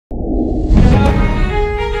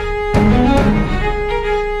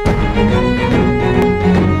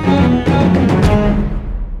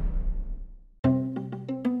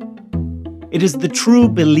It is the true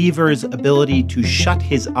believer's ability to shut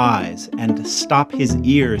his eyes and stop his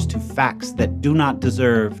ears to facts that do not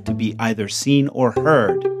deserve to be either seen or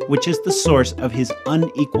heard, which is the source of his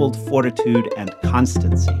unequaled fortitude and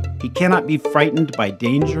constancy. He cannot be frightened by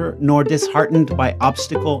danger, nor disheartened by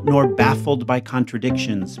obstacle, nor baffled by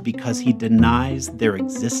contradictions, because he denies their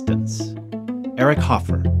existence. Eric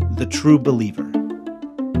Hoffer, The True Believer.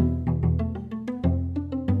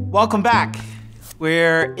 Welcome back.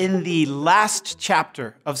 We're in the last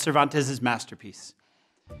chapter of Cervantes' masterpiece.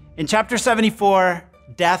 In chapter 74,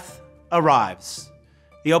 death arrives.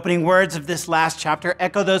 The opening words of this last chapter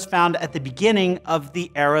echo those found at the beginning of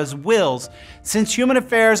the era's wills. Since human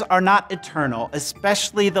affairs are not eternal,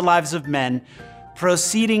 especially the lives of men,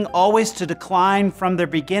 proceeding always to decline from their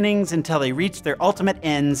beginnings until they reach their ultimate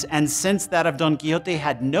ends, and since that of Don Quixote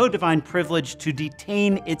had no divine privilege to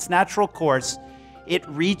detain its natural course, it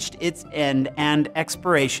reached its end and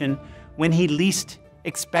expiration when he least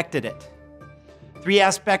expected it. Three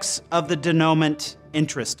aspects of the denouement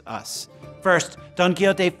interest us. First, Don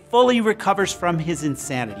Quixote fully recovers from his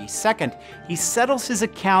insanity. Second, he settles his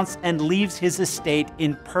accounts and leaves his estate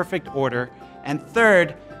in perfect order. And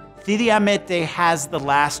third, Cide Hamete has the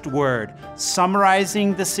last word,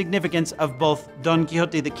 summarizing the significance of both Don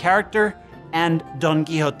Quixote the character and Don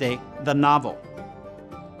Quixote the novel.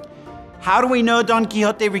 How do we know Don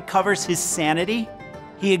Quixote recovers his sanity?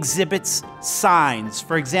 He exhibits signs.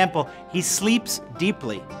 For example, he sleeps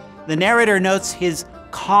deeply. The narrator notes his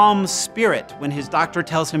calm spirit when his doctor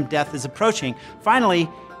tells him death is approaching. Finally,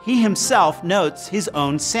 he himself notes his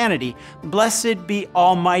own sanity. Blessed be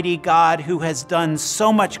Almighty God who has done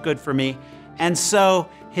so much good for me, and so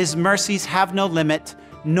his mercies have no limit,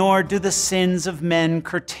 nor do the sins of men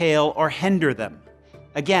curtail or hinder them.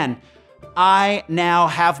 Again, I now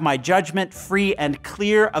have my judgment free and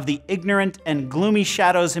clear of the ignorant and gloomy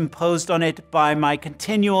shadows imposed on it by my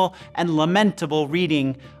continual and lamentable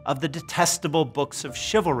reading of the detestable books of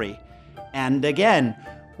chivalry. And again,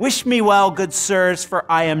 wish me well, good sirs, for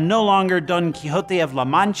I am no longer Don Quixote of La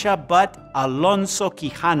Mancha, but Alonso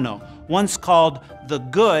Quijano, once called the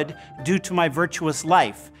Good due to my virtuous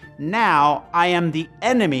life. Now I am the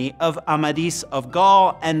enemy of Amadis of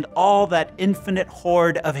Gaul and all that infinite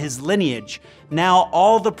horde of his lineage. Now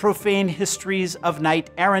all the profane histories of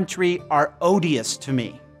knight-errantry are odious to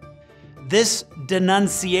me. This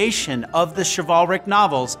denunciation of the chivalric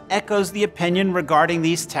novels echoes the opinion regarding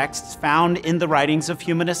these texts found in the writings of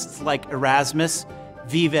humanists like Erasmus,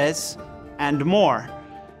 Vives, and more.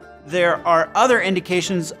 There are other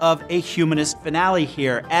indications of a humanist finale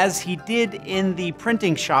here. As he did in the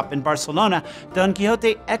printing shop in Barcelona, Don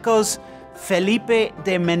Quixote echoes Felipe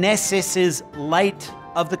de Meneses' Light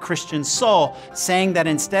of the Christian Soul, saying that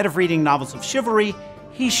instead of reading novels of chivalry,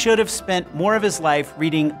 he should have spent more of his life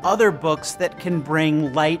reading other books that can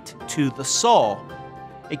bring light to the soul.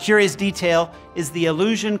 A curious detail is the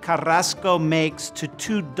allusion Carrasco makes to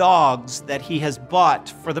two dogs that he has bought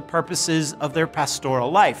for the purposes of their pastoral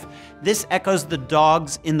life. This echoes the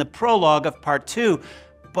dogs in the prologue of Part 2,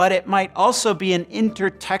 but it might also be an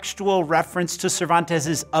intertextual reference to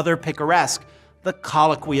Cervantes' other picaresque, The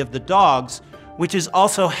Colloquy of the Dogs, which is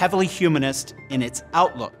also heavily humanist in its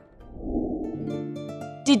outlook.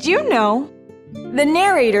 Did you know? The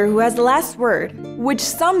narrator who has the last word, which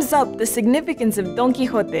sums up the significance of Don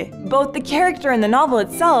Quixote, both the character and the novel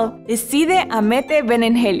itself, is Cide Hamete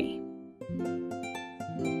Benengeli.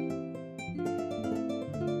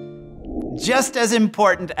 Just as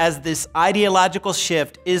important as this ideological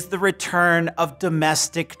shift is the return of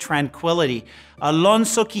domestic tranquility.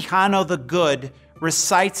 Alonso Quijano the Good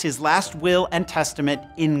recites his last will and testament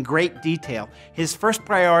in great detail. His first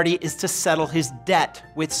priority is to settle his debt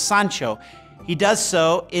with Sancho. He does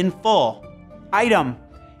so in full. Item: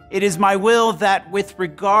 it is my will that with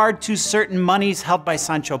regard to certain moneys held by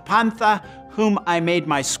Sancho Panza, whom I made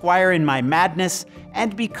my squire in my madness,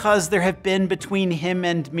 and because there have been between him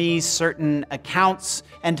and me certain accounts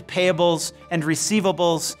and payables and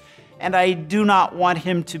receivables, and I do not want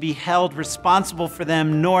him to be held responsible for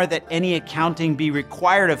them, nor that any accounting be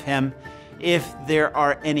required of him. If there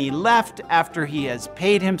are any left after he has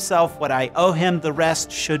paid himself what I owe him, the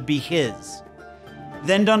rest should be his.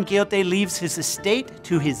 Then Don Quixote leaves his estate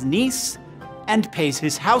to his niece and pays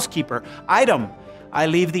his housekeeper. Item: I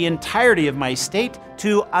leave the entirety of my estate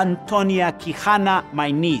to Antonia Quijana, my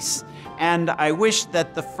niece, and I wish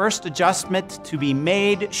that the first adjustment to be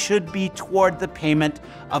made should be toward the payment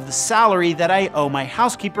of the salary that I owe my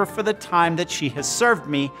housekeeper for the time that she has served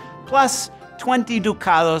me, plus 20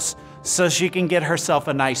 ducados so she can get herself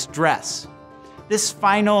a nice dress. This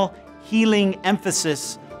final healing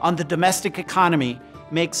emphasis on the domestic economy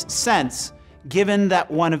makes sense given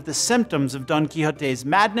that one of the symptoms of Don Quixote's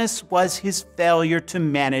madness was his failure to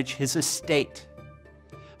manage his estate.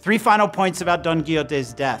 3 final points about Don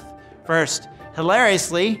Quixote's death. First,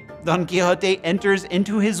 hilariously, Don Quixote enters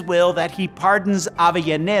into his will that he pardons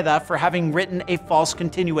Avellaneda for having written a false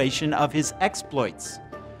continuation of his exploits.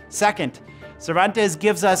 Second, Cervantes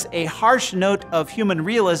gives us a harsh note of human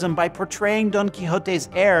realism by portraying Don Quixote's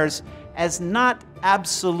heirs as not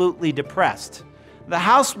absolutely depressed. The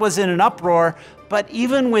house was in an uproar, but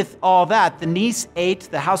even with all that, the niece ate,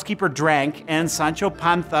 the housekeeper drank, and Sancho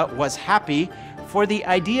Panza was happy, for the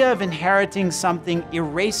idea of inheriting something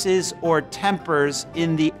erases or tempers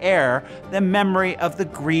in the heir the memory of the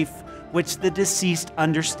grief which the deceased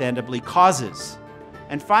understandably causes.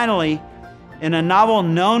 And finally, in a novel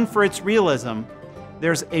known for its realism,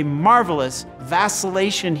 there's a marvelous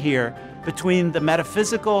vacillation here between the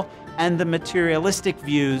metaphysical and the materialistic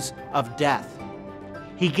views of death.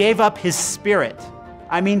 He gave up his spirit.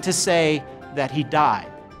 I mean to say that he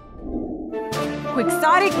died.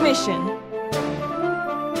 Quixotic mission.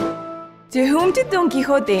 To whom did Don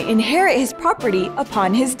Quixote inherit his property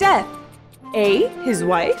upon his death? A. His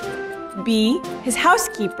wife. B. His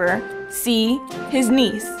housekeeper. C. His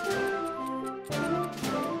niece.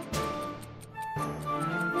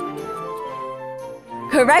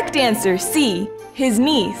 Correct answer, C. His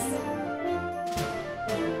niece.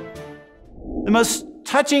 The most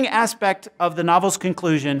touching aspect of the novel's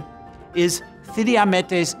conclusion is Cide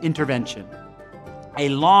Hamete's intervention. A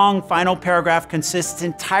long final paragraph consists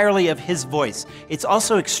entirely of his voice. It's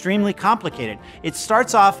also extremely complicated. It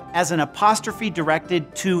starts off as an apostrophe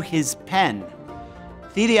directed to his pen.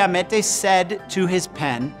 Cide Hamete said to his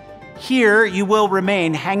pen, "Here you will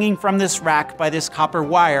remain hanging from this rack by this copper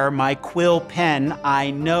wire, my quill pen,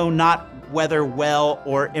 I know not whether well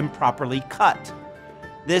or improperly cut."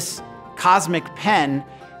 This cosmic pen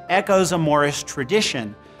echoes a Moorish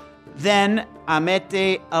tradition. Then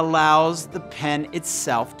Hamete allows the pen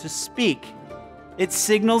itself to speak. It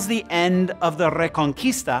signals the end of the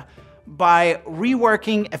Reconquista by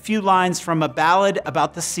reworking a few lines from a ballad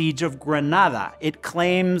about the siege of Granada. It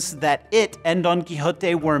claims that it and Don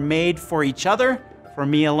Quixote were made for each other. For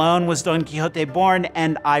me alone was Don Quixote born,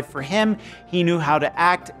 and I for him. He knew how to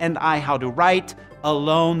act, and I how to write.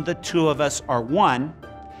 Alone the two of us are one.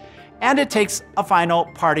 And it takes a final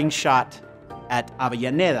parting shot at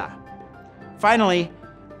Avellaneda. Finally,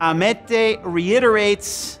 Hamete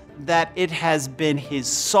reiterates that it has been his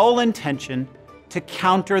sole intention to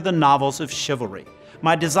counter the novels of chivalry.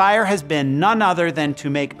 My desire has been none other than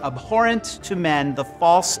to make abhorrent to men the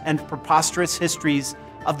false and preposterous histories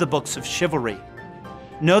of the books of chivalry.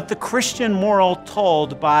 Note the Christian moral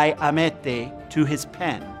told by Hamete to his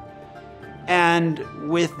pen. And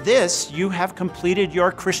with this, you have completed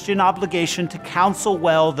your Christian obligation to counsel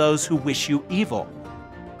well those who wish you evil.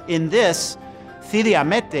 In this, Cide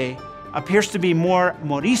Hamete appears to be more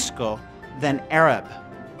Morisco than Arab.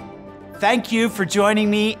 Thank you for joining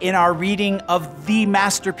me in our reading of the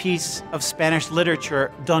masterpiece of Spanish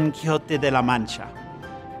literature, Don Quixote de la Mancha.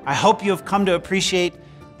 I hope you have come to appreciate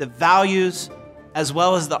the values as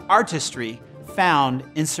well as the artistry found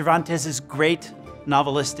in Cervantes' great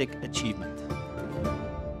novelistic achievement.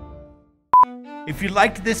 If you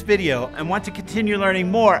liked this video and want to continue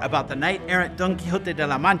learning more about the knight-errant Don Quixote de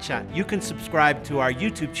la Mancha, you can subscribe to our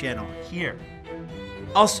YouTube channel here.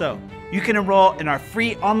 Also, you can enroll in our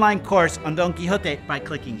free online course on Don Quixote by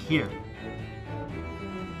clicking here.